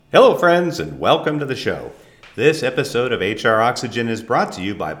Hello, friends, and welcome to the show. This episode of HR Oxygen is brought to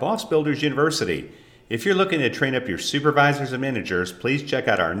you by Boss Builders University. If you're looking to train up your supervisors and managers, please check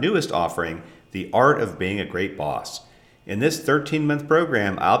out our newest offering, The Art of Being a Great Boss. In this 13-month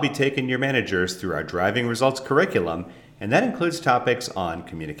program, I'll be taking your managers through our Driving Results curriculum, and that includes topics on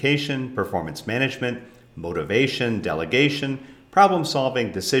communication, performance management, motivation, delegation, problem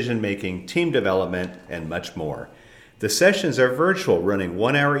solving, decision making, team development, and much more. The sessions are virtual, running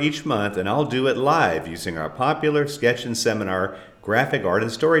 1 hour each month, and I'll do it live using our popular sketch and seminar graphic art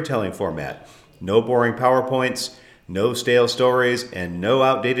and storytelling format. No boring PowerPoints, no stale stories, and no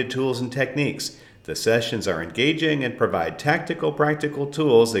outdated tools and techniques. The sessions are engaging and provide tactical, practical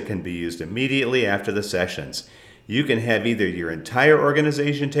tools that can be used immediately after the sessions. You can have either your entire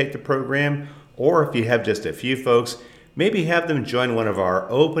organization take the program, or if you have just a few folks, maybe have them join one of our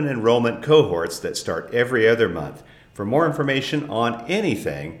open enrollment cohorts that start every other month. For more information on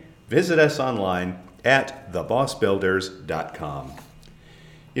anything, visit us online at thebossbuilders.com.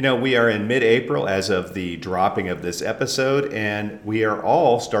 You know, we are in mid-April as of the dropping of this episode, and we are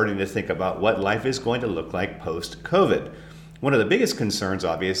all starting to think about what life is going to look like post-COVID. One of the biggest concerns,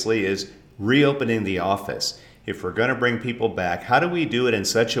 obviously, is reopening the office. If we're going to bring people back, how do we do it in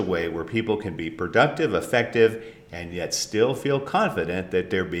such a way where people can be productive, effective, and yet still feel confident that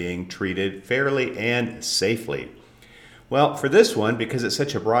they're being treated fairly and safely? Well, for this one, because it's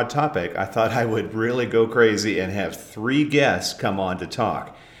such a broad topic, I thought I would really go crazy and have 3 guests come on to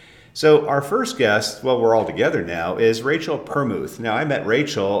talk. So our first guest, well, we're all together now, is Rachel Permuth. Now, I met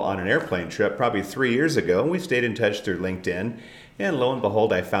Rachel on an airplane trip probably 3 years ago, and we stayed in touch through LinkedIn. And lo and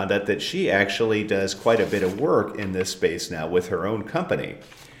behold, I found out that she actually does quite a bit of work in this space now with her own company.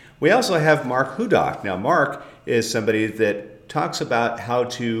 We also have Mark Hudak. Now, Mark is somebody that talks about how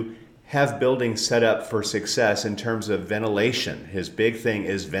to have buildings set up for success in terms of ventilation. His big thing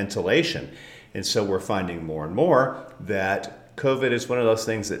is ventilation. And so we're finding more and more that COVID is one of those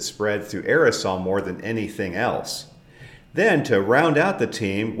things that spread through aerosol more than anything else. Then to round out the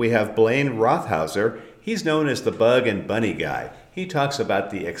team, we have Blaine Rothhauser. He's known as the bug and bunny guy. He talks about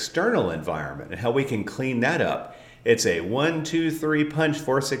the external environment and how we can clean that up. It's a 1, 2, 3 punch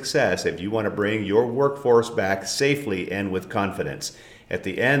for success if you want to bring your workforce back safely and with confidence. At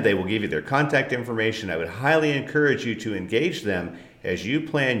the end, they will give you their contact information. I would highly encourage you to engage them as you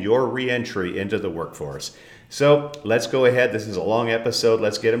plan your re-entry into the workforce. So let's go ahead. This is a long episode.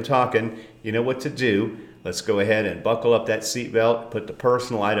 Let's get them talking. You know what to do. Let's go ahead and buckle up that seatbelt, put the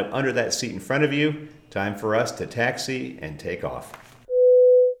personal item under that seat in front of you. Time for us to taxi and take off.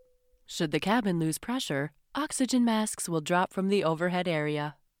 Should the cabin lose pressure, oxygen masks will drop from the overhead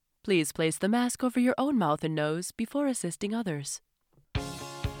area. Please place the mask over your own mouth and nose before assisting others.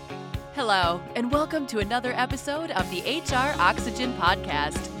 Hello, and welcome to another episode of the HR Oxygen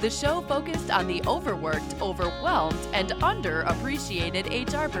Podcast, the show focused on the overworked, overwhelmed, and underappreciated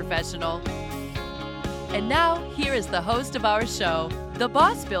HR professional. And now, here is the host of our show, the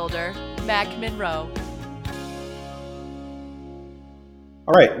Boss Builder, Mac Monroe.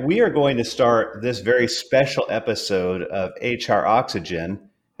 All right, we are going to start this very special episode of HR Oxygen.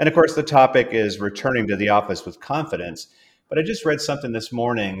 And of course, the topic is returning to the office with confidence. But I just read something this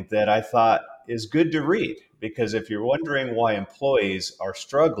morning that I thought is good to read, because if you're wondering why employees are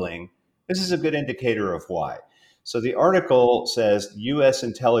struggling, this is a good indicator of why. So the article says the U.S.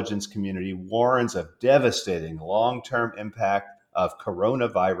 intelligence community warns of devastating long-term impact of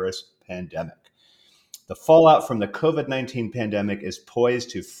coronavirus pandemic. The fallout from the COVID-19 pandemic is poised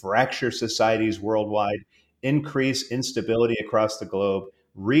to fracture societies worldwide, increase instability across the globe,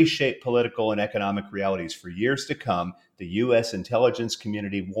 reshape political and economic realities for years to come. The U.S. intelligence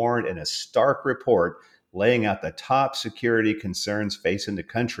community warned in a stark report laying out the top security concerns facing the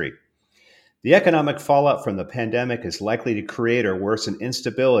country. The economic fallout from the pandemic is likely to create or worsen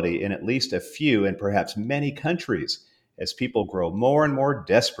instability in at least a few and perhaps many countries as people grow more and more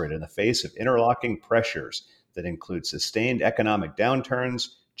desperate in the face of interlocking pressures that include sustained economic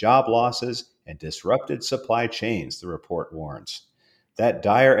downturns, job losses, and disrupted supply chains, the report warns. That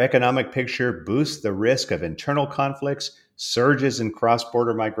dire economic picture boosts the risk of internal conflicts, surges in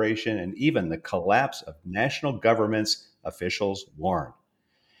cross-border migration, and even the collapse of national governments, officials warn.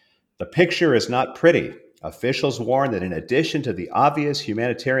 The picture is not pretty. Officials warn that in addition to the obvious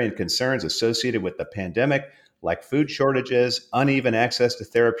humanitarian concerns associated with the pandemic, like food shortages, uneven access to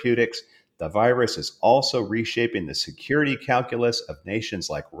therapeutics, the virus is also reshaping the security calculus of nations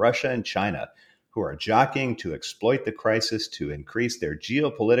like Russia and China, who are jockeying to exploit the crisis to increase their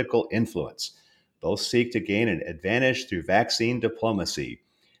geopolitical influence. Both seek to gain an advantage through vaccine diplomacy.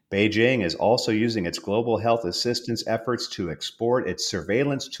 Beijing is also using its global health assistance efforts to export its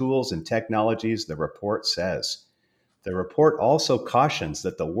surveillance tools and technologies, the report says. The report also cautions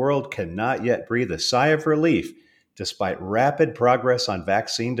that the world cannot yet breathe a sigh of relief despite rapid progress on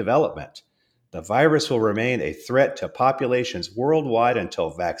vaccine development. The virus will remain a threat to populations worldwide until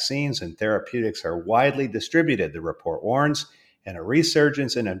vaccines and therapeutics are widely distributed, the report warns, and a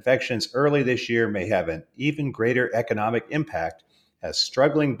resurgence in infections early this year may have an even greater economic impact as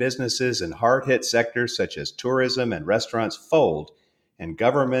struggling businesses in hard-hit sectors such as tourism and restaurants fold and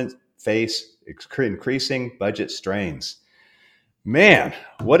government face increasing budget strains. Man,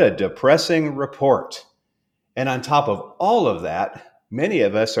 what a depressing report. And on top of all of that, many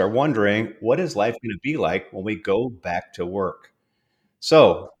of us are wondering, what is life going to be like when we go back to work?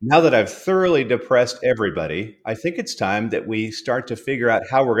 So now that I've thoroughly depressed everybody, I think it's time that we start to figure out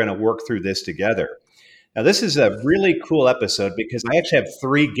how we're going to work through this together. Now, this is a really cool episode because I actually have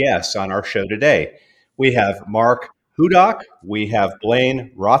three guests on our show today. We have Mark Hudak, we have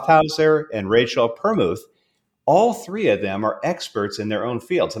Blaine Rothhauser, and Rachel Permuth. All three of them are experts in their own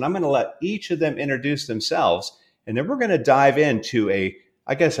fields, and I'm going to let each of them introduce themselves, and then we're going to dive into a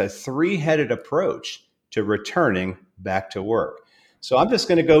three-headed approach to returning back to work. So I'm just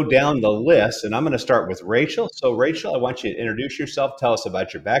going to go down the list, and I'm going to start with Rachel. So Rachel, I want you to introduce yourself, tell us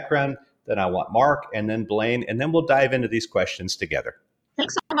about your background. Then I want Mark, and then Blaine, and then we'll dive into these questions together.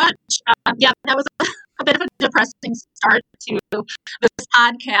 Thanks so much. That was a bit of a depressing start to this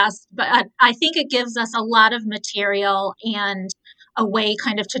podcast, but I think it gives us a lot of material and a way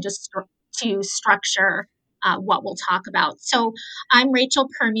kind of to structure what we'll talk about. So I'm Rachel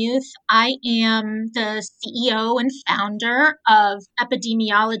Permuth. I am the CEO and founder of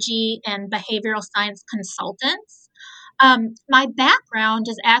Epidemiology and Behavioral Science Consultants. My background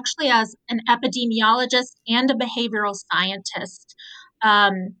is actually as an epidemiologist and a behavioral scientist,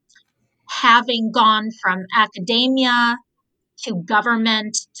 having gone from academia to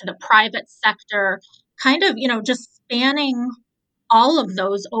government to the private sector, kind of, just spanning all of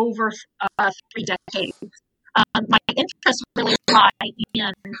those over 3 decades. My interests really lie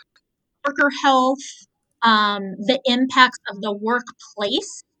in worker health, the impacts of the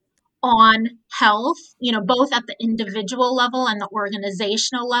workplace on health, both at the individual level and the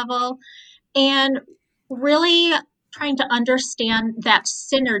organizational level, and really trying to understand that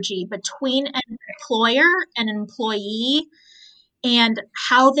synergy between an employer and employee and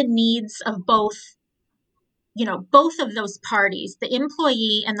how the needs of both of those parties, the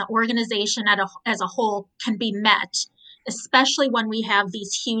employee and the organization as a whole, can be met, especially when we have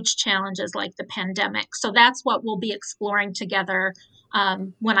these huge challenges like the pandemic. So that's what we'll be exploring together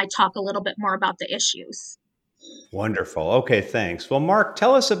when I talk a little bit more about the issues. Wonderful. Okay, thanks. Well, Mark,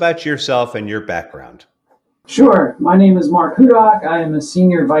 tell us about yourself and your background. Sure. My name is Mark Hudak. I am a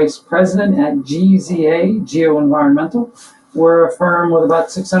Senior Vice President at GZA, Geo-Environmental. We're a firm with about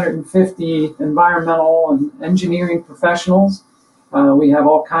 650 environmental and engineering professionals. We have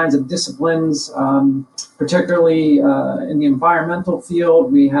all kinds of disciplines, particularly in the environmental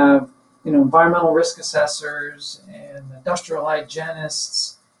field. We have environmental risk assessors and industrial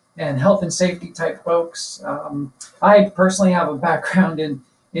hygienists and health and safety type folks. I personally have a background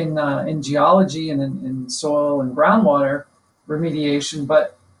in geology and in soil and groundwater remediation,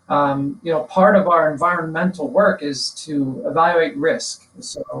 but part of our environmental work is to evaluate risk.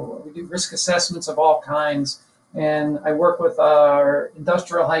 So we do risk assessments of all kinds, and I work with our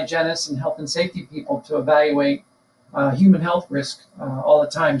industrial hygienists and health and safety people to evaluate human health risk all the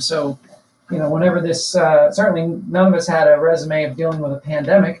time. So, whenever this, certainly none of us had a resume of dealing with a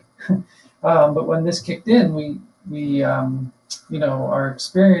pandemic, but when this kicked in, we our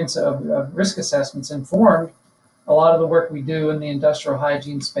experience of risk assessments informed a lot of the work we do in the industrial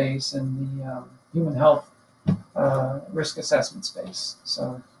hygiene space and the human health risk assessment space.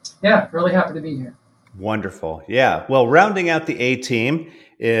 So, really happy to be here. Wonderful. Yeah. Well, rounding out the A team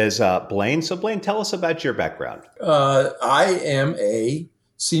is Blaine. So, Blaine, tell us about your background. I am a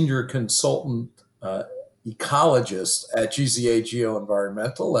senior consultant ecologist at GZA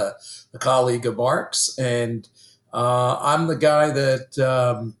Geo-Environmental, a colleague of Mark's, and I'm the guy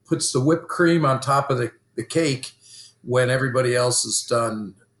that puts the whipped cream on top of the cake when everybody else is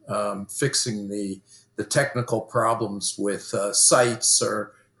done fixing the technical problems with sites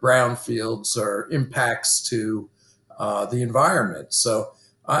or brownfields or impacts to the environment. So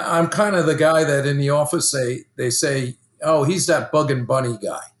I'm kind of the guy that in the office they say, oh, he's that bug and bunny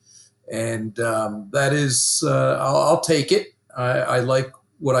guy. And that is, I'll take it. I like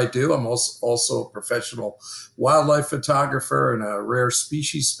what I do. I'm also a professional wildlife photographer and a rare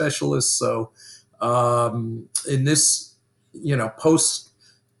species specialist. So in this, post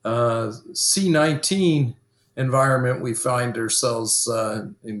C-19 environment we find ourselves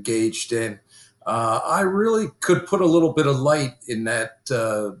engaged in. I really could put a little bit of light in that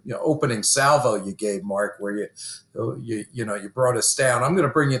opening salvo you gave, Mark, where you brought us down. I'm going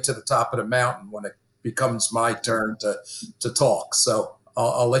to bring you to the top of the mountain when it becomes my turn to talk. So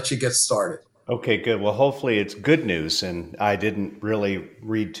I'll let you get started. Okay, good. Well, hopefully it's good news, and I didn't really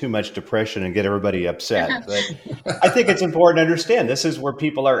read too much depression and get everybody upset. But I think it's important to understand this is where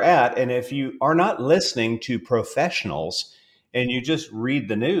people are at. And if you are not listening to professionals and you just read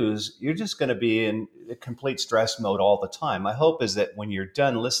the news, you're just going to be in a complete stress mode all the time. My hope is that when you're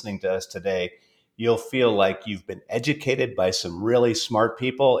done listening to us today, you'll feel like you've been educated by some really smart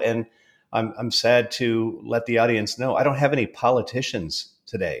people. And I'm sad to let the audience know I don't have any politicians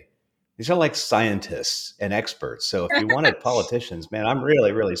today. These are like scientists and experts. So if you wanted politicians, man, I'm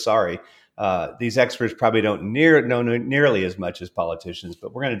really, really sorry. These experts probably don't know nearly as much as politicians,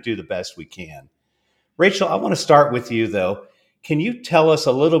 but we're going to do the best we can. Rachel, I want to start with you, though. Can you tell us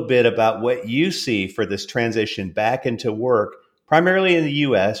a little bit about what you see for this transition back into work, primarily in the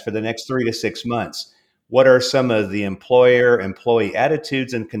U.S., for the next 3 to 6 months? What are some of the employer-employee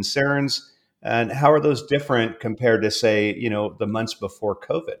attitudes and concerns? And how are those different compared to, say, the months before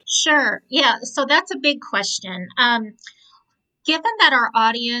COVID? Sure. Yeah. So that's a big question. Given that our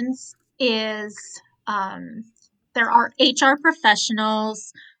audience is, there are HR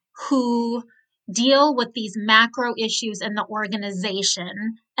professionals who deal with these macro issues in the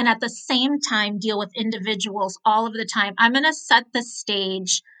organization and at the same time deal with individuals all of the time, I'm going to set the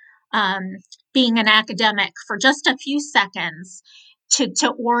stage, being an academic, for just a few seconds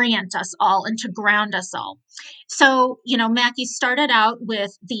to orient us all and to ground us all. So, Mackie started out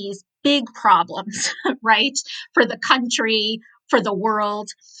with these big problems, right? For the country, for the world.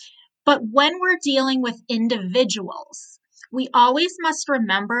 But when we're dealing with individuals, we always must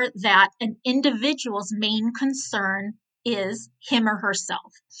remember that an individual's main concern is him or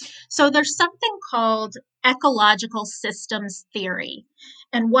herself. So there's something called ecological systems theory.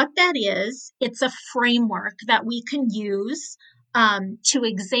 And what that is, it's a framework that we can use to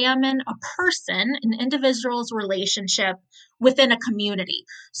examine a person, an individual's relationship within a community.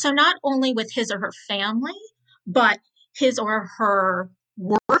 So not only with his or her family, but his or her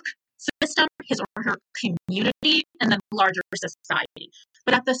work system, his or her community, and then larger society.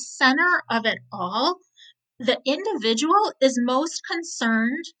 But at the center of it all, the individual is most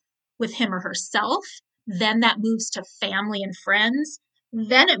concerned with him or herself. Then that moves to family and friends.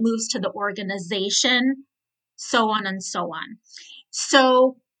 Then it moves to the organization, so on and so on.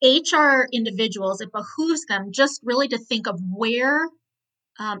 So HR individuals, it behooves them just really to think of where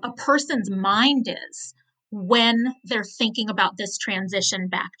a person's mind is when they're thinking about this transition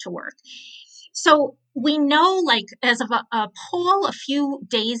back to work. So we know, like, as of a poll a few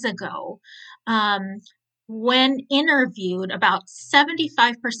days ago, when interviewed, about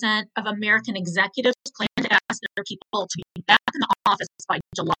 75% of American executives plan to ask their people to be back in the office by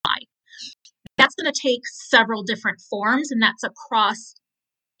July. That's going to take several different forms, and that's across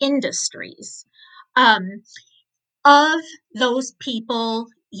industries. Of those people,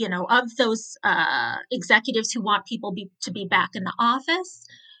 of those executives who want people to be back in the office,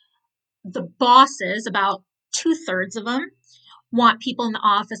 the bosses, about 2/3 of them, want people in the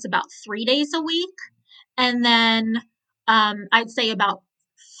office about 3 days a week. And then I'd say about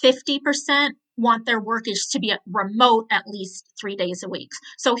 50% want their workers to be remote at least 3 days a week.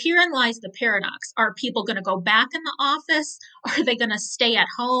 So herein lies the paradox. Are people going to go back in the office? Are they going to stay at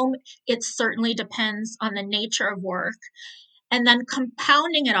home? It certainly depends on the nature of work. And then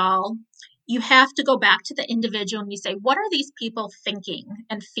compounding it all, you have to go back to the individual and you say, what are these people thinking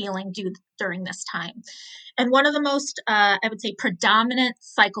and feeling during this time? And one of the most, I would say, predominant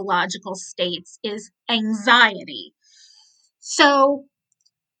psychological states is anxiety. So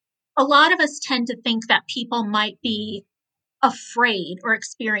a lot of us tend to think that people might be afraid or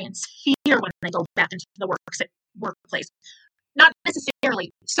experience fear when they go back into the workplace. Not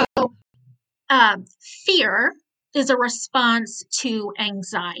necessarily. So fear is a response to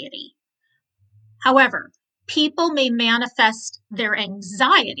anxiety. However, people may manifest their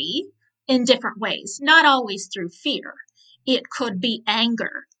anxiety in different ways, not always through fear. It could be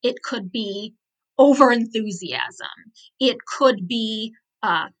anger. It could be overenthusiasm. It could be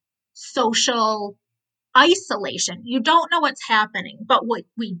social isolation. You don't know what's happening, but what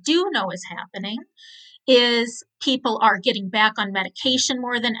we do know is happening is people are getting back on medication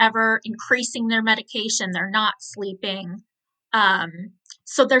more than ever, increasing their medication. They're not sleeping.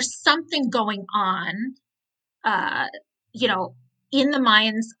 So there's something going on, in the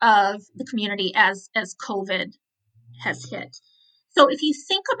minds of the community as COVID has hit. So if you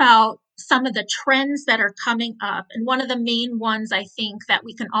think about some of the trends that are coming up, and one of the main ones I think that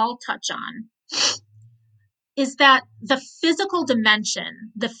we can all touch on is that the physical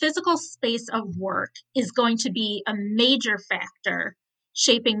dimension, the physical space of work is going to be a major factor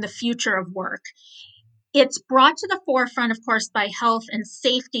shaping the future of work. It's brought to the forefront, of course, by health and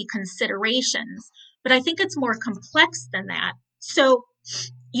safety considerations, but I think it's more complex than that. So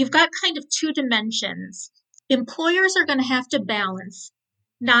you've got kind of two dimensions. Employers are going to have to balance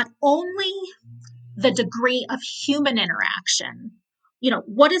not only the degree of human interaction,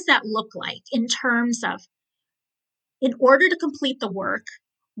 what does that look like in terms of, in order to complete the work,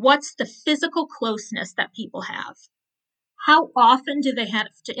 what's the physical closeness that people have? How often do they have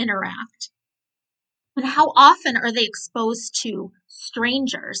to interact? And how often are they exposed to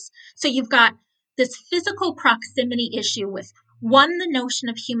strangers? So you've got this physical proximity issue with, one, the notion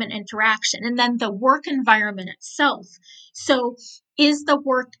of human interaction, and then the work environment itself. So is the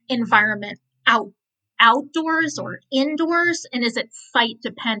work environment outdoors or indoors, and is it site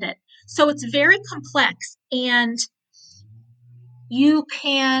dependent? So it's very complex, and you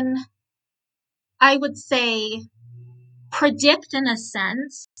can, I would say, predict in a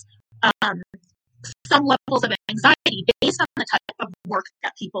sense some levels of anxiety based on the type of work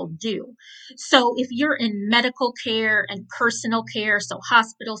that people do. So if you're in medical care and personal care, so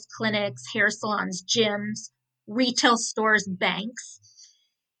hospitals, clinics, hair salons, gyms, retail stores, banks,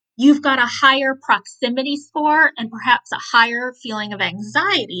 you've got a higher proximity score and perhaps a higher feeling of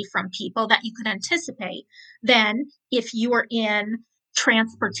anxiety from people that you could anticipate than if you were in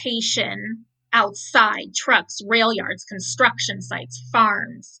transportation, outside, trucks, rail yards, construction sites,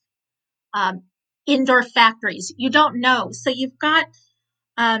 farms, indoor factories. You don't know. So you've got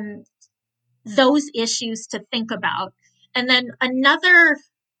those issues to think about. And then another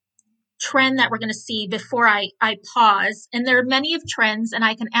trend that we're going to see before I pause, and there are many of trends, and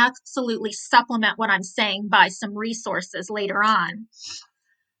I can absolutely supplement what I'm saying by some resources later on,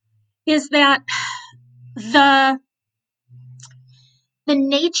 is that the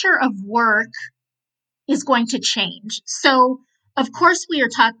nature of work is going to change. So of course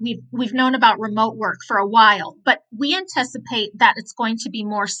we've known about remote work for a while, but we anticipate that it's going to be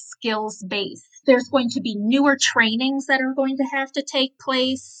more skills based. There's going to be newer trainings that are going to have to take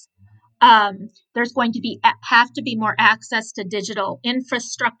place. There's going to have to be more access to digital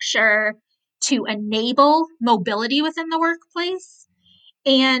infrastructure to enable mobility within the workplace.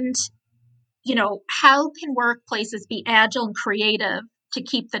 And, how can workplaces be agile and creative to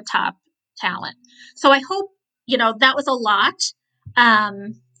keep the top talent? So I hope, that was a lot.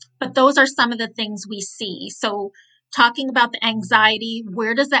 But those are some of the things we see. So talking about the anxiety,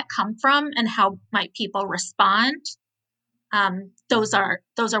 where does that come from and how might people respond? Those are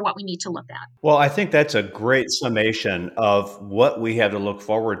what we need to look at. Well, I think that's a great summation of what we have to look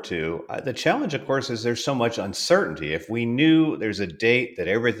forward to. The challenge, of course, is there's so much uncertainty. If we knew there's a date that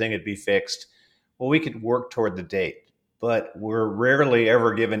everything would be fixed, well, we could work toward the date, but we're rarely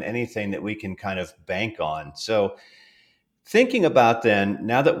ever given anything that we can kind of bank on. So thinking about then,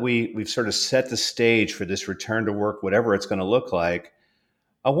 now that we've sort of set the stage for this return to work, whatever it's going to look like,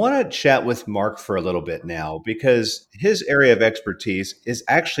 I want to chat with Mark for a little bit now, because his area of expertise is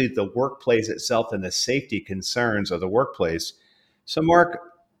actually the workplace itself and the safety concerns of the workplace. So Mark,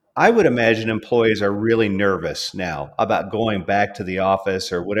 I would imagine employees are really nervous now about going back to the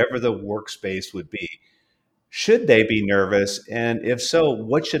office or whatever the workspace would be. Should they be nervous? And if so,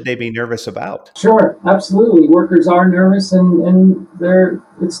 what should they be nervous about? Sure, absolutely. Workers are nervous, and there's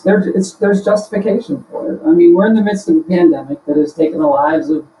justification for it. I mean, we're in the midst of a pandemic that has taken the lives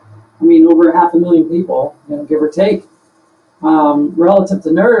of, over 500,000 people, give or take. Relative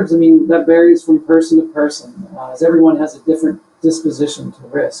to nerves, that varies from person to person, as everyone has a different disposition to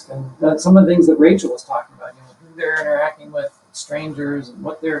risk. And that's some of the things that Rachel was talking about, who they're interacting with, strangers, and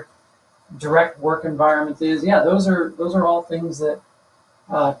what their direct work environment is. Yeah, those are all things that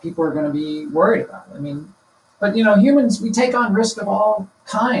people are going to be worried about. But humans, we take on risk of all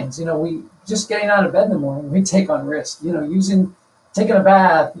kinds. We just getting out of bed in the morning, we take on risk. Taking a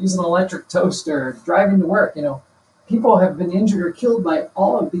bath, using an electric toaster, driving to work. People have been injured or killed by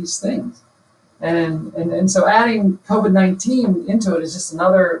all of these things, and so adding COVID-19 into it is just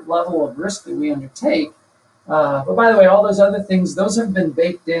another level of risk that we undertake. But by the way, all those other things, those have been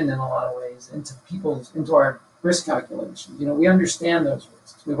baked in a lot of ways into our risk calculations. We understand those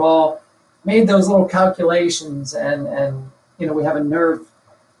risks. We've all made those little calculations, and we have a nerve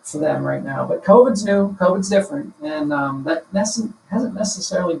for them right now. But COVID's new, COVID's different, and that hasn't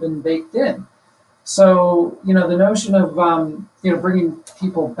necessarily been baked in. So, the notion of, bringing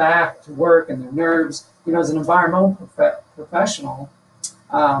people back to work and their nerves, as an environmental professional,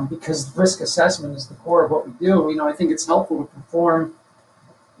 because risk assessment is the core of what we do, I think it's helpful to perform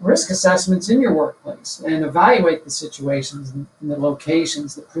risk assessments in your workplace and evaluate the situations and the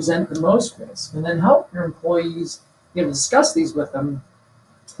locations that present the most risk, and then help your employees, discuss these with them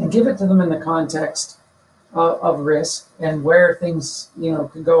and give it to them in the context of risk and where things,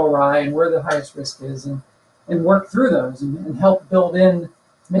 could go awry and where the highest risk is, and work through those and help build in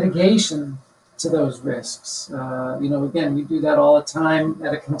mitigation to those risks. Again, we do that all the time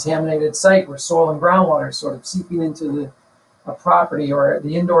at a contaminated site where soil and groundwater is sort of seeping into a property or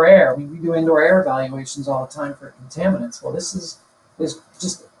the indoor air. We do indoor air evaluations all the time for contaminants. Well, this is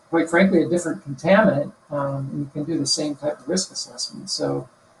just, quite frankly, a different contaminant, and you can do the same type of risk assessment. So,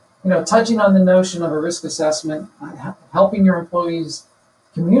 touching on the notion of a risk assessment, helping your employees,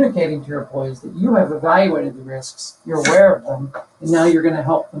 communicating to your employees that you have evaluated the risks, you're aware of them, and now you're going to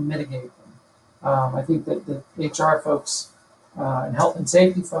help them mitigate them. I think that the HR folks and health and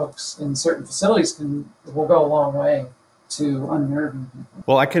safety folks in certain facilities will go a long way to unnerving people.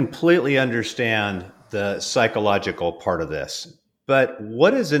 Well, I completely understand the psychological part of this, but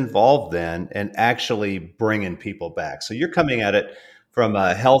what is involved then in actually bringing people back? So you're coming at it from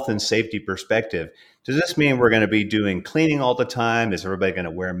a health and safety perspective. Does this mean we're going to be doing cleaning all the time? Is everybody going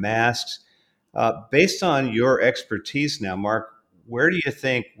to wear masks? Based on your expertise now, Mark, where do you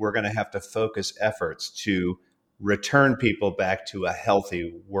think we're going to have to focus efforts to return people back to a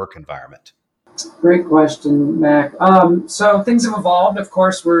healthy work environment? Great question, Mac. So things have evolved. Of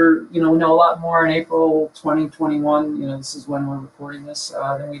course, we know a lot more in April 2021. This is when we're recording this,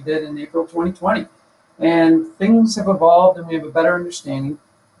 than we did in April 2020. And things have evolved, and we have a better understanding.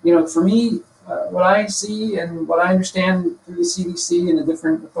 For me, what I see and what I understand through the CDC and the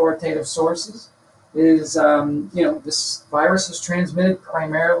different authoritative sources is, this virus is transmitted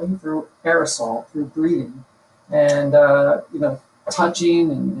primarily through aerosol, through breathing, and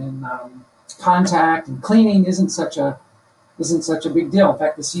touching and contact and cleaning isn't such a big deal. In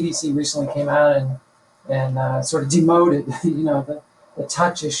fact, the CDC recently came out and sort of demoted, the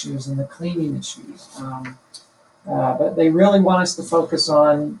touch issues and the cleaning issues. But they really want us to focus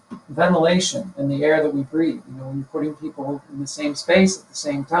on ventilation and the air that we breathe. When you're putting people in the same space at the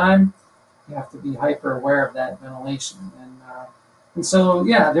same time, you have to be hyper aware of that ventilation. And so,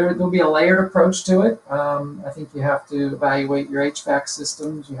 there'll be a layered approach to it. I think you have to evaluate your HVAC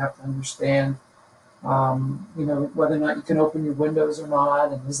systems. You have to understand, whether or not you can open your windows or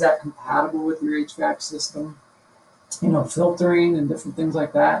not, and is that compatible with your HVAC system? Filtering and different things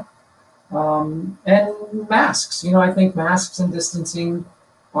like that. And masks. I think masks and distancing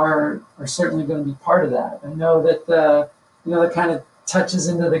are certainly going to be part of that. I know that that kind of touches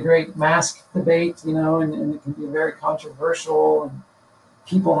into the great mask debate, and it can be very controversial, and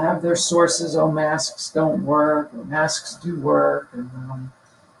people have their sources. Oh, masks don't work, or masks do work. And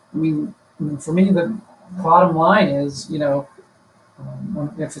for me, the bottom line is,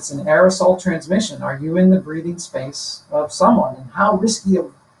 if it's an aerosol transmission, are you in the breathing space of someone, and how risky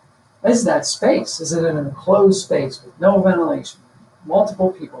is that space? Is it an enclosed space with no ventilation,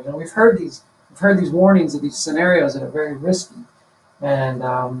 multiple people? We've heard these warnings of these scenarios that are very risky. And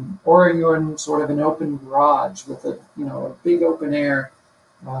or you're in sort of an open garage with a big open air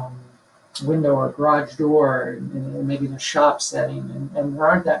window or garage door, and maybe in a shop setting, and there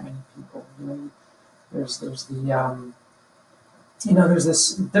aren't that many people. There's this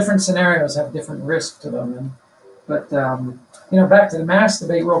different scenarios have different risk to them. But back to the mask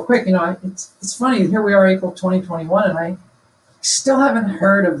debate real quick. It's funny. Here we are, April 2021, and I still haven't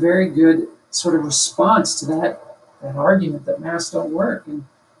heard a very good sort of response to that argument that masks don't work. And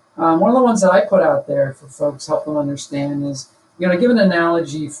one of the ones that I put out there for folks, help them understand, is, give an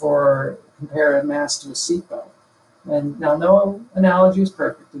analogy compare a mask to a seatbelt. And now, no analogy is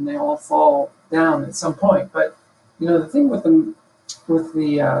perfect, and they all fall down at some point. But the thing with the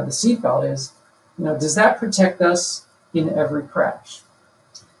seatbelt is, does that protect us in every crash?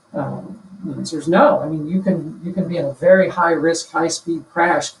 The answer is no. You can be in a very high risk, high speed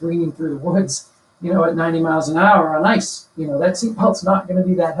crash careening through the woods, at 90 miles an hour on ice. That seatbelt's not going to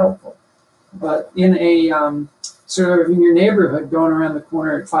be that helpful. But in a sort of in your neighborhood, going around the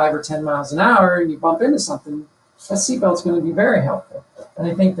corner at 5 or 10 miles an hour, and you bump into something, that seatbelt's going to be very helpful. And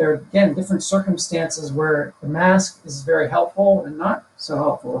I think there are, again, different circumstances where the mask is very helpful and not so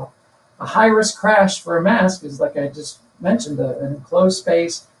helpful. A high-risk crash for a mask is, like I just mentioned, an enclosed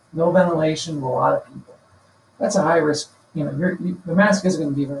space, no ventilation, with a lot of people. That's a high risk. The mask isn't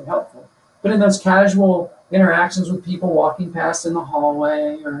going to be very helpful. But in those casual interactions with people walking past in the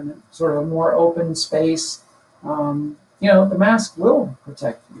hallway or in a sort of a more open space, the mask will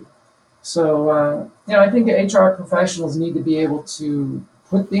protect you. So, I think HR professionals need to be able to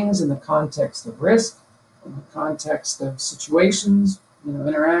put things in the context of risk, in the context of situations,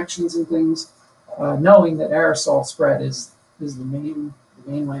 interactions and things, knowing that aerosol spread is the main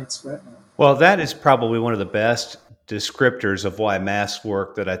way it's spread now. Well, that is probably one of the best descriptors of why masks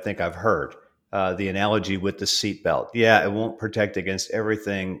work that I think I've heard. The analogy with the seatbelt. Yeah, it won't protect against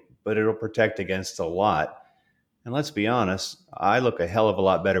everything, but it'll protect against a lot. And let's be honest, I look a hell of a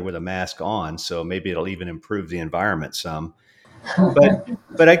lot better with a mask on, so maybe it'll even improve the environment some. But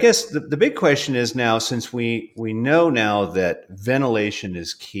but I guess the big question is now, since we know now that ventilation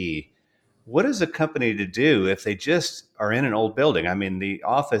is key, what is a company to do if they just are in an old building? I mean, the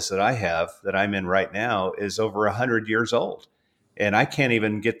office that I have that I'm in right now is over 100 years old. And I can't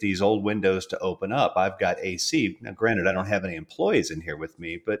even get these old windows to open up. I've got AC. Now, granted, I don't have any employees in here with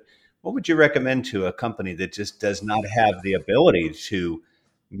me, but what would you recommend to a company that just does not have the ability to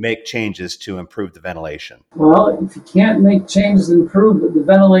make changes to improve the ventilation? Well, if you can't make changes and improve the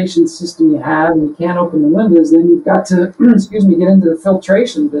ventilation system you have, and you can't open the windows, then you've got to, excuse me, get into the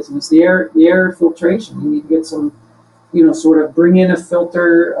filtration business, the air filtration. You need to get some, sort of bring in a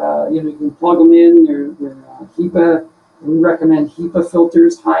filter. You can plug them in. They're HEPA. We recommend HEPA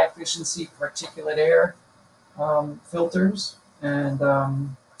filters, high efficiency particulate air filters, and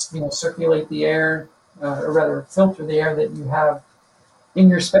circulate the air, or rather filter the air that you have in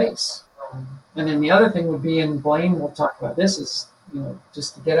your space. And then the other thing would be, and Blaine will talk about this, is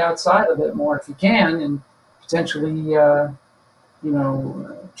just to get outside a bit more if you can, and potentially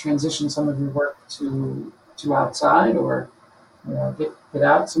transition some of your work to outside, or get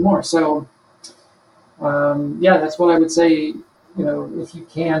out some more. So that's what I would say. If you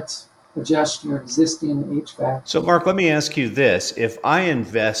can't adjust your existing HVAC. So, Mark, let me ask you this. If I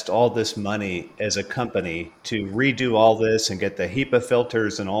invest all this money as a company to redo all this and get the HEPA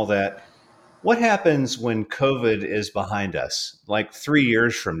filters and all that, what happens when COVID is behind us, like 3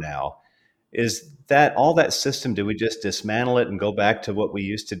 years from now? Is that all that system, do we just dismantle it and go back to what we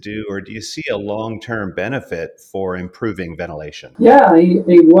used to do? Or do you see a long-term benefit for improving ventilation? Yeah,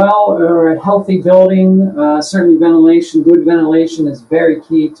 a well or a healthy building, certainly good ventilation is very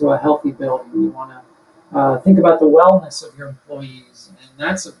key to a healthy building. You want to think about the wellness of your employees, and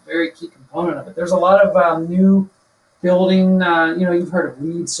that's a very key component of it. There's a lot of new building, you've heard of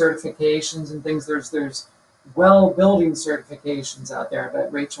LEED certifications and things. There's building certifications out there. I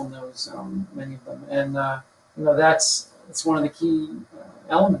bet Rachel knows many of them, and that's one of the key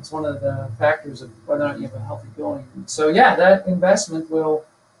elements, one of the factors of whether or not you have a healthy building. So that investment will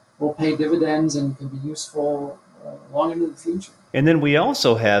pay dividends and can be useful long into the future. And then we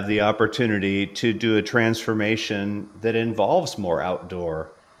also have the opportunity to do a transformation that involves more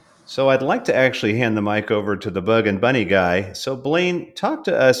outdoor. So I'd like to actually hand the mic over to the Bug and Bunny guy. So Blaine, talk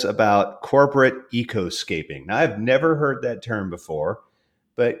to us about corporate ecoscaping. Now, I've never heard that term before,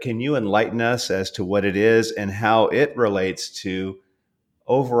 but can you enlighten us as to what it is and how it relates to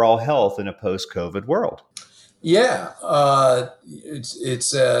overall health in a post-COVID world? Yeah,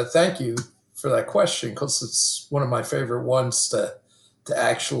 it's thank you for that question, because it's one of my favorite ones to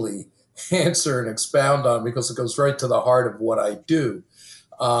actually answer and expound on, because it goes right to the heart of what I do.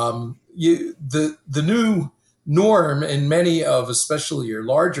 The new norm in many of, especially your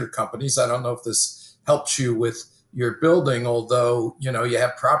larger companies, I don't know if this helps you with your building, although, you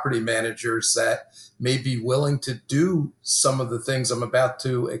have property managers that may be willing to do some of the things I'm about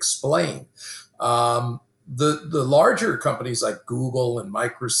to explain. The larger companies like Google and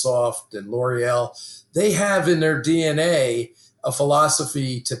Microsoft and L'Oreal, they have in their DNA a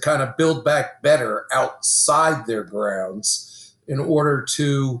philosophy to kind of build back better outside their grounds in order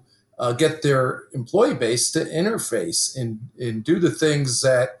to get their employee base to interface and do the things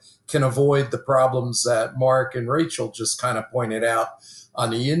that can avoid the problems that Mark and Rachel just kind of pointed out on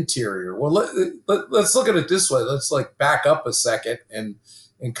the interior. Well, let's look at it this way. Let's back up a second and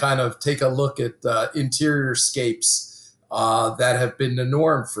kind of take a look at interior scapes that have been the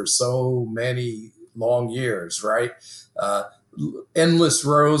norm for so many long years, right? Endless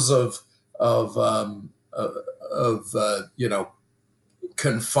rows of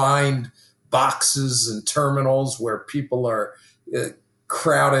confined boxes and terminals where people are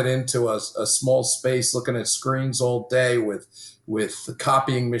crowded into a small space looking at screens all day with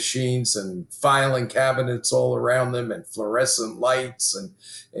copying machines and filing cabinets all around them and fluorescent lights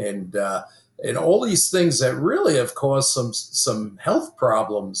and all these things that really have caused some health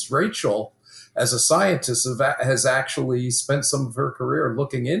problems. Rachel, as a scientist, has actually spent some of her career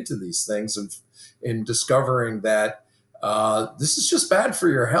looking into these things and in discovering that this is just bad for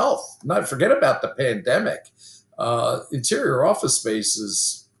your health. Not forget about the pandemic. Interior office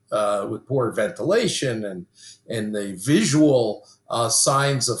spaces poor ventilation and the visual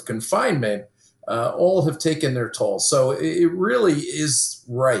signs of confinement, all have taken their toll. So it really is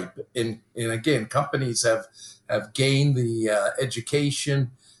ripe. And again, companies have gained the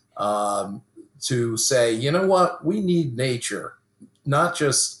education to say, you know what, we need nature, not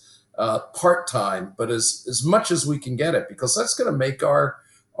just part-time, but as much as we can get it, because that's going to make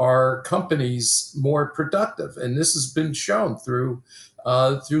our companies more productive. And this has been shown through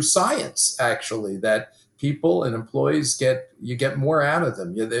science, actually, that people and employees get more out of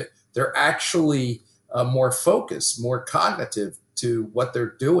them. They're actually more focused, more cognitive to what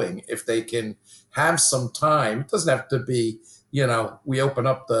they're doing if they can have some time. It doesn't have to be, we open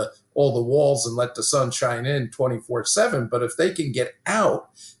up all the walls and let the sun shine in 24/7, but if they can get out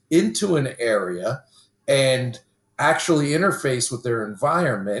into an area and actually interface with their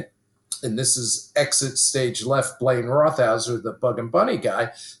environment, and this is exit stage left, Blaine Rothhauser, the Bug and Bunny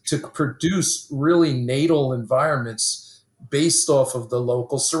guy, to produce really natal environments based off of the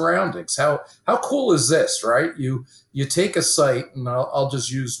local surroundings. How cool is this, right? You take a site, and I'll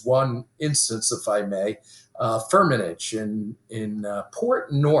just use one instance, if I may, Firmenich in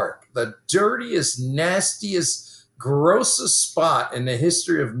Port Newark, the dirtiest, nastiest, grossest spot in the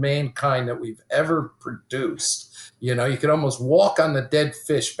history of mankind that we've ever produced. You could almost walk on the dead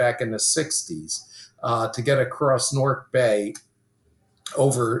fish back in the 60s to get across Newark Bay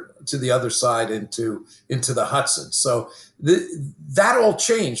over to the other side into the Hudson. So that all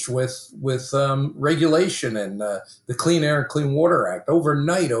changed with regulation and the Clean Air and Clean Water Act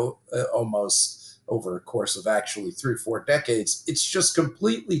overnight, almost over a course of actually 3 or 4 decades. It's just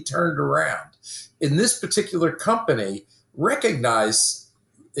completely turned around. In this particular company, recognized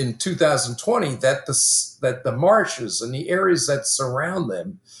in 2020 that the marshes and the areas that surround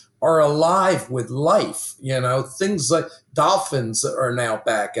them are alive with life. Things like dolphins are now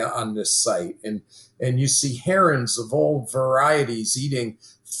back on this site, and you see herons of all varieties eating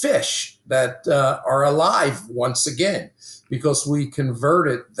fish that are alive once again, because we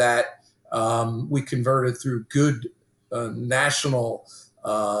converted through good national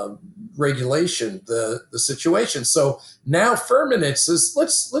regulation the situation. So now Firmenich says,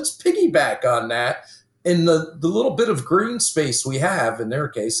 let's piggyback on that. In the little bit of green space we have, in their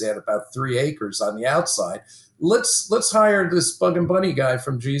case, they had about 3 acres on the outside. Let's hire this Bug and Bunny guy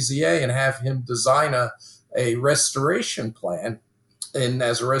from GZA and have him design a restoration plan. And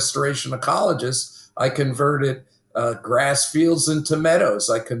as a restoration ecologist, I converted grass fields into meadows.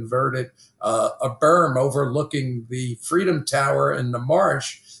 I converted a berm overlooking the Freedom Tower in the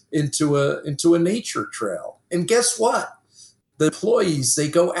marsh into a nature trail. And guess what? The employees, they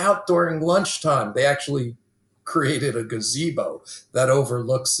go out during lunchtime. They actually created a gazebo that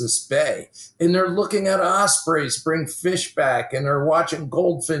overlooks this bay. And they're looking at ospreys bring fish back, and they're watching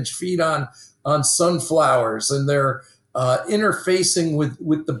goldfinch feed on sunflowers, and they're interfacing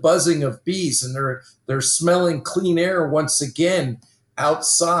with the buzzing of bees, and they're smelling clean air once again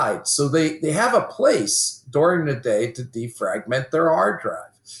outside. So they have a place during the day to defragment their hard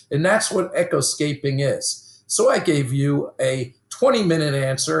drive. And that's what ecoscaping is. So I gave you a 20-minute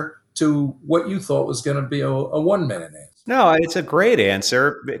answer to what you thought was going to be a 1-minute answer. No, it's a great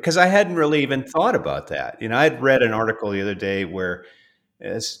answer, because I hadn't really even thought about that. I'd read an article the other day where,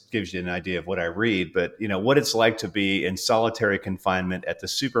 this gives you an idea of what I read, but what it's like to be in solitary confinement at the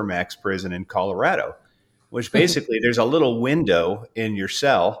Supermax prison in Colorado, which basically there's a little window in your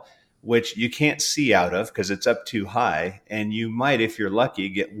cell which you can't see out of because it's up too high. And you might, if you're lucky,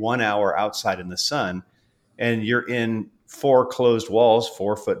 get 1 hour outside in the sun, and you're in 4 closed walls,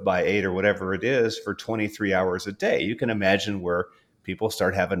 4 foot by 8 or whatever it is, for 23 hours a day. You can imagine where people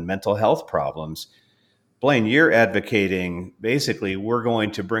start having mental health problems. Blaine, you're advocating basically we're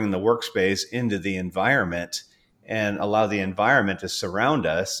going to bring the workspace into the environment and allow the environment to surround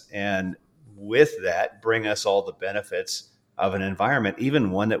us, and with that, bring us all the benefits of an environment,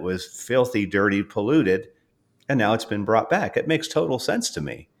 even one that was filthy, dirty, polluted, and now it's been brought back. It makes total sense to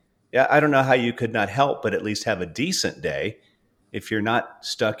me. Yeah, I don't know how you could not help but at least have a decent day if you're not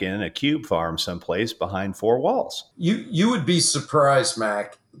stuck in a cube farm someplace behind 4 walls. You would be surprised,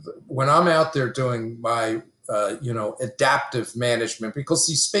 Mac, when I'm out there doing my adaptive management, because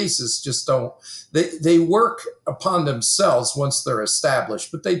these spaces just don't, they work upon themselves once they're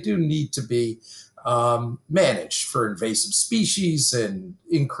established, but they do need to be managed for invasive species and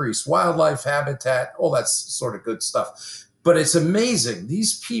increased wildlife habitat, all that sort of good stuff. But it's amazing.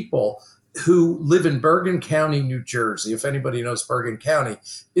 These people who live in Bergen County, New Jersey, if anybody knows Bergen County,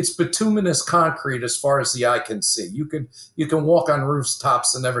 it's bituminous concrete as far as the eye can see. You can walk on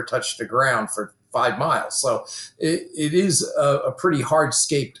rooftops and never touch the ground for 5 miles. So it is a pretty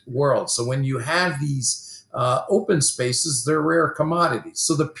hardscaped world. So when you have these open spaces, they're rare commodities.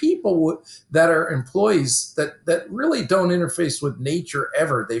 So the people that are employees that really don't interface with nature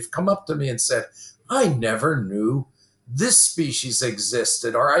ever, they've come up to me and said, I never knew this species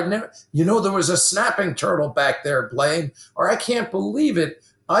existed, or I never, there was a snapping turtle back there, Blaine, or I can't believe it.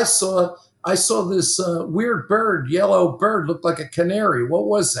 I saw this weird bird, yellow bird, looked like a canary. What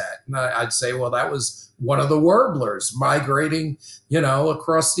was that? And I'd say, well, that was one of the warblers migrating,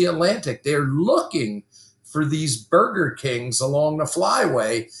 across the Atlantic. They're looking for these Burger Kings along the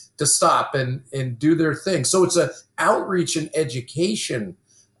flyway to stop and do their thing. So it's an outreach and education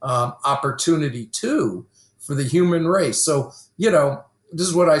opportunity too for the human race. So, this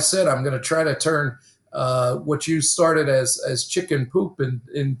is what I said. I'm going to try to turn what you started as chicken poop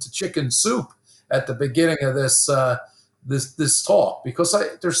into chicken soup at the beginning of this talk, because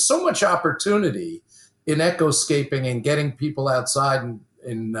there's so much opportunity in ecoscaping and getting people outside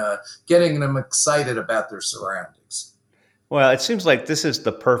and getting them excited about their surroundings. Well, it seems like this is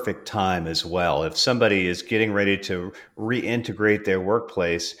the perfect time as well. If somebody is getting ready to reintegrate their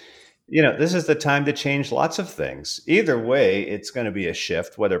workplace, this is the time to change lots of things. Either way, it's going to be a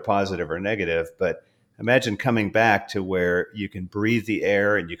shift, whether positive or negative. But imagine coming back to where you can breathe the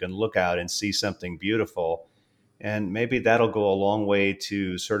air and you can look out and see something beautiful. And maybe that'll go a long way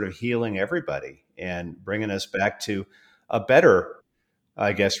to sort of healing everybody and bringing us back to a better,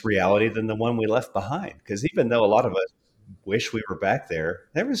 I guess, reality than the one we left behind. Because even though a lot of us wish we were back there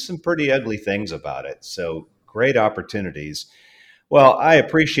was some pretty ugly things about it. So great opportunities. Well, I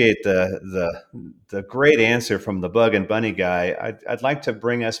appreciate the great answer from the Bug and Bunny guy. I'd like to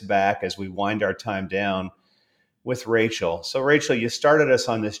bring us back as we wind our time down with Rachel. So Rachel, you started us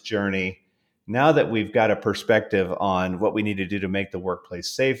on this journey. Now that we've got a perspective on what we need to do to make the workplace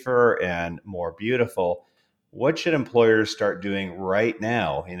safer and more beautiful, what should employers start doing right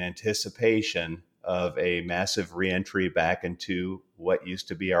now in anticipation of a massive reentry back into what used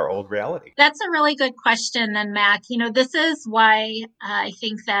to be our old reality? That's a really good question, then, Mac. This is why I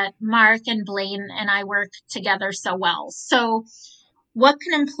think that Mark and Blaine and I work together so well. So what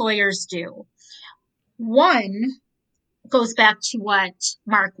can employers do? One goes back to what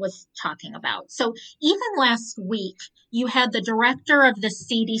Mark was talking about. So even last week, you had the director of the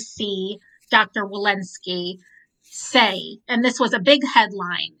CDC, Dr. Walensky, say, and this was a big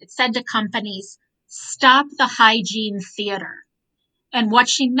headline, it said to companies, stop the hygiene theater. And what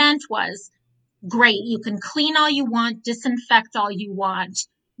she meant was, great, you can clean all you want, disinfect all you want,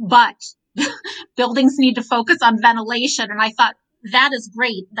 but buildings need to focus on ventilation. And I thought, that is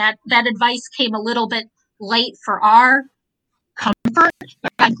great. That advice came a little bit late for our comfort,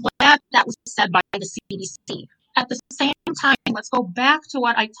 but I'm glad that was said by the CDC. At the same time, let's go back to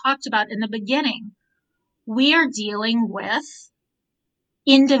what I talked about in the beginning. We are dealing with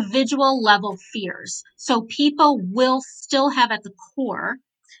individual level fears. So people will still have at the core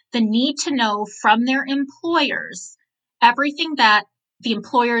the need to know from their employers everything that the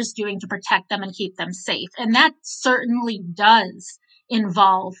employer is doing to protect them and keep them safe. And that certainly does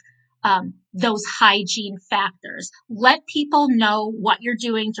involve those hygiene factors. Let people know what you're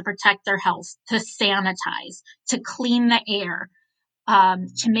doing to protect their health, to sanitize, to clean the air,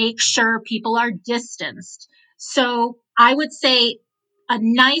 to make sure people are distanced. So I would say a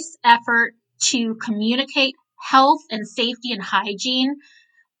nice effort to communicate health and safety and hygiene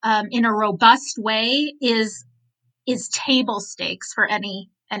in a robust way is table stakes for any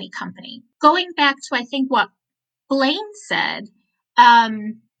company. Going back to, I think, what Blaine said,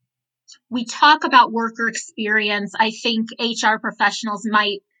 we talk about worker experience. I think HR professionals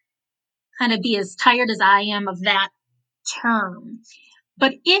might kind of be as tired as I am of that term.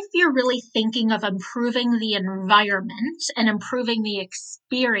 But if you're really thinking of improving the environment and improving the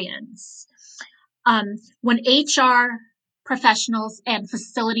experience, when HR professionals and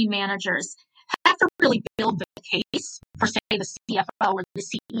facility managers have to really build the case for, say, the CFO or the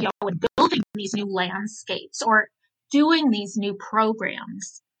CEO in building these new landscapes or doing these new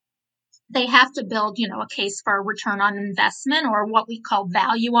programs, they have to build, a case for a return on investment, or what we call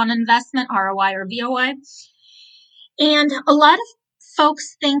value on investment, ROI or VOI. And a lot of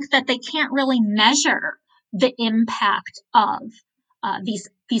folks think that they can't really measure the impact of these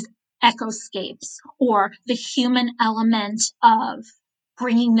ecoscapes or the human element of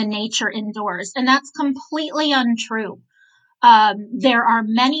bringing the nature indoors. And that's completely untrue. There are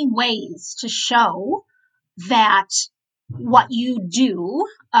many ways to show that what you do,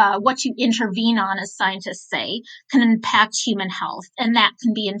 what you intervene on, as scientists say, can impact human health. And that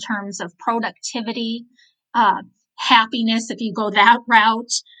can be in terms of productivity, happiness, if you go that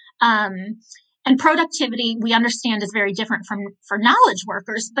route. And productivity, we understand, is very different for knowledge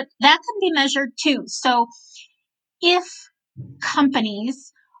workers, but that can be measured too. So if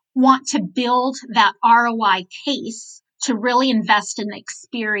companies want to build that ROI case to really invest in the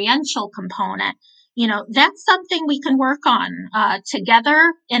experiential component, that's something we can work on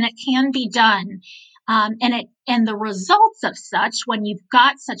together, and it can be done. And the results of such, when you've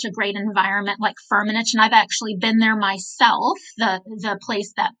got such a great environment like Firmenich, and I've actually been there myself, the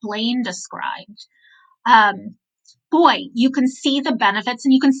place that Blaine described, boy, you can see the benefits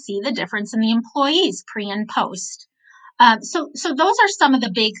and you can see the difference in the employees pre and post. So those are some of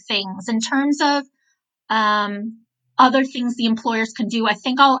the big things. In terms of other things the employers can do, I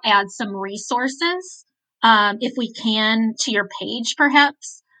think I'll add some resources, if we can, to your page,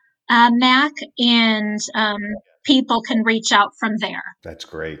 perhaps, Mac, and people can reach out from there. That's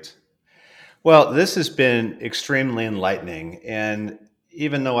great. Well, this has been extremely enlightening. And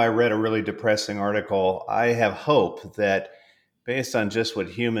even though I read a really depressing article, I have hope that based on just what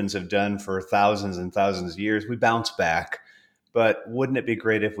humans have done for thousands and thousands of years, we bounce back. But wouldn't it be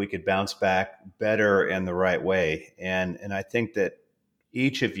great if we could bounce back better and the right way? And I think that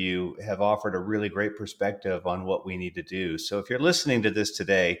each of you have offered a really great perspective on what we need to do. So if you're listening to this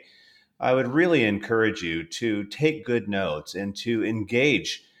today, I would really encourage you to take good notes and to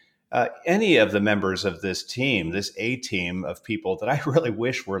engage any of the members of this team, this A team of people that I really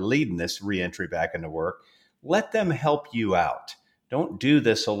wish were leading this reentry back into work. Let them help you out. Don't do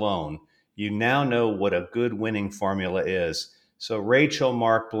this alone. You now know what a good winning formula is. So Rachel,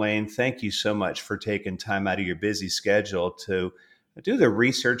 Mark, Blaine, thank you so much for taking time out of your busy schedule to do the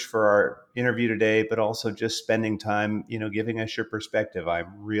research for our interview today, but also just spending time, giving us your perspective. I'm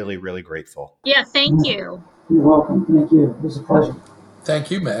really, really grateful. Yeah, thank you. You're welcome. Thank you. It was a pleasure. Thank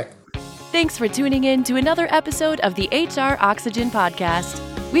you, Mac. Thanks for tuning in to another episode of the HR Oxygen Podcast.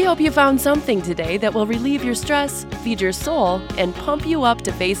 We hope you found something today that will relieve your stress, feed your soul, and pump you up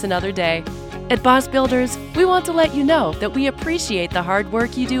to face another day. At Boss Builders, we want to let you know that we appreciate the hard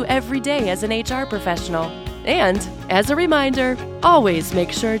work you do every day as an HR professional. And, as a reminder, always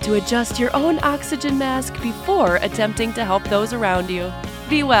make sure to adjust your own oxygen mask before attempting to help those around you.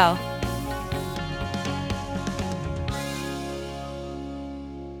 Be well.